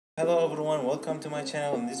Hello everyone, welcome to my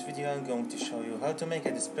channel. In this video I'm going to show you how to make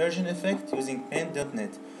a dispersion effect using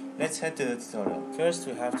paint.net. Let's head to the tutorial. First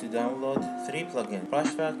we have to download 3 plugins, Brush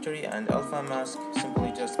Factory and Alpha Mask.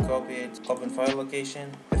 Simply just copy it, open file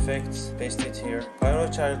location, effects, paste it here.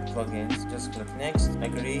 Child plugins, just click next,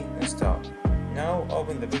 agree, install. Now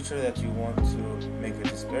open the picture that you want to make the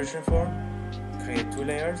dispersion for. Create 2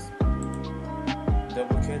 layers,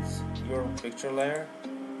 duplicate your picture layer,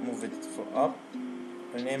 move it up,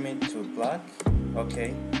 rename it to black,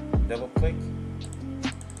 okay, double click,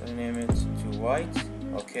 rename it to white,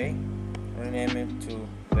 okay, rename it to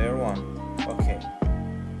layer 1, okay,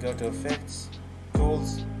 go to effects,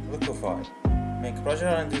 tools, liquify, make brush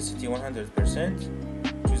density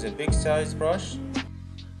 100%, choose a big size brush,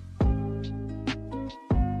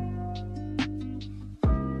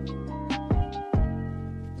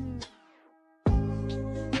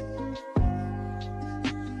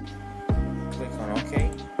 click on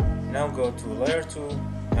OK. Now go to layer 2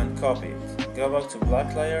 and copy it. Go back to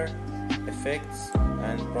black layer, effects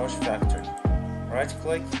and brush factory. Right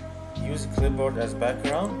click, use clipboard as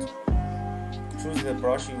background. Choose the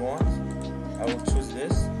brush you want. I will choose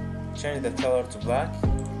this. Change the color to black.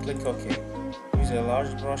 Click OK. Use a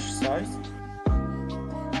large brush size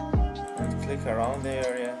and click around the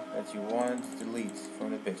area that you want to delete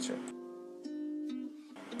from the picture.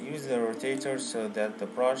 Use the rotator so that the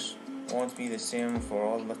brush won't be the same for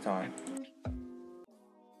all the time.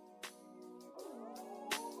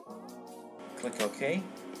 Click OK.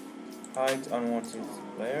 Hide unwanted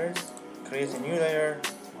layers. Create a new layer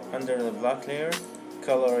under the black layer.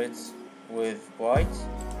 Color it with white.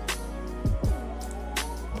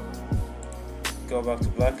 Go back to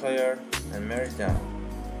black layer and merge down.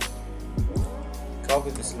 Copy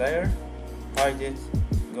this layer. Hide it.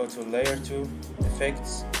 Go to layer 2,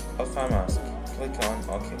 effects, alpha mask. Click on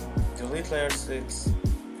OK. Delete layer 6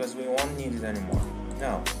 because we won't need it anymore.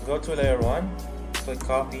 Now go to layer 1, click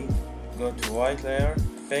copy, go to white layer,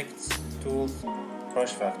 effects, tools,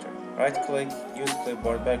 brush factory. Right click, use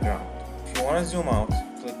clipboard background. If you want to zoom out,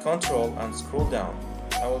 click Ctrl and scroll down.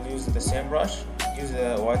 I will use the same brush, use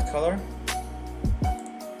the white color.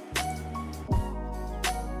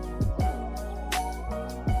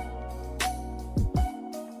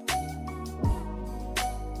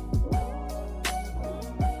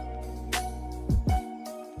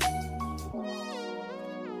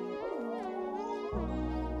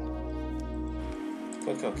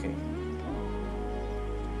 Click OK.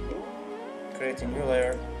 Create a new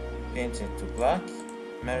layer, paint it to black,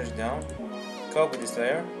 merge down, copy this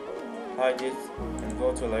layer, hide it and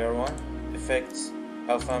go to layer 1, effects,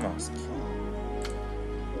 alpha mask.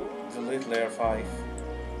 Delete layer 5.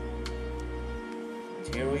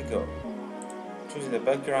 And here we go. Choose the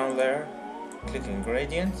background layer, click in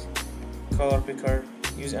gradient, color picker,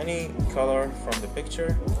 use any color from the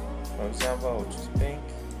picture, for example I will choose pink,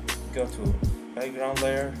 go to background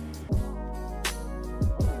layer,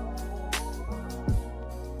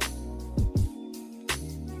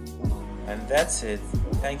 and that's it.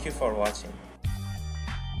 Thank you for watching.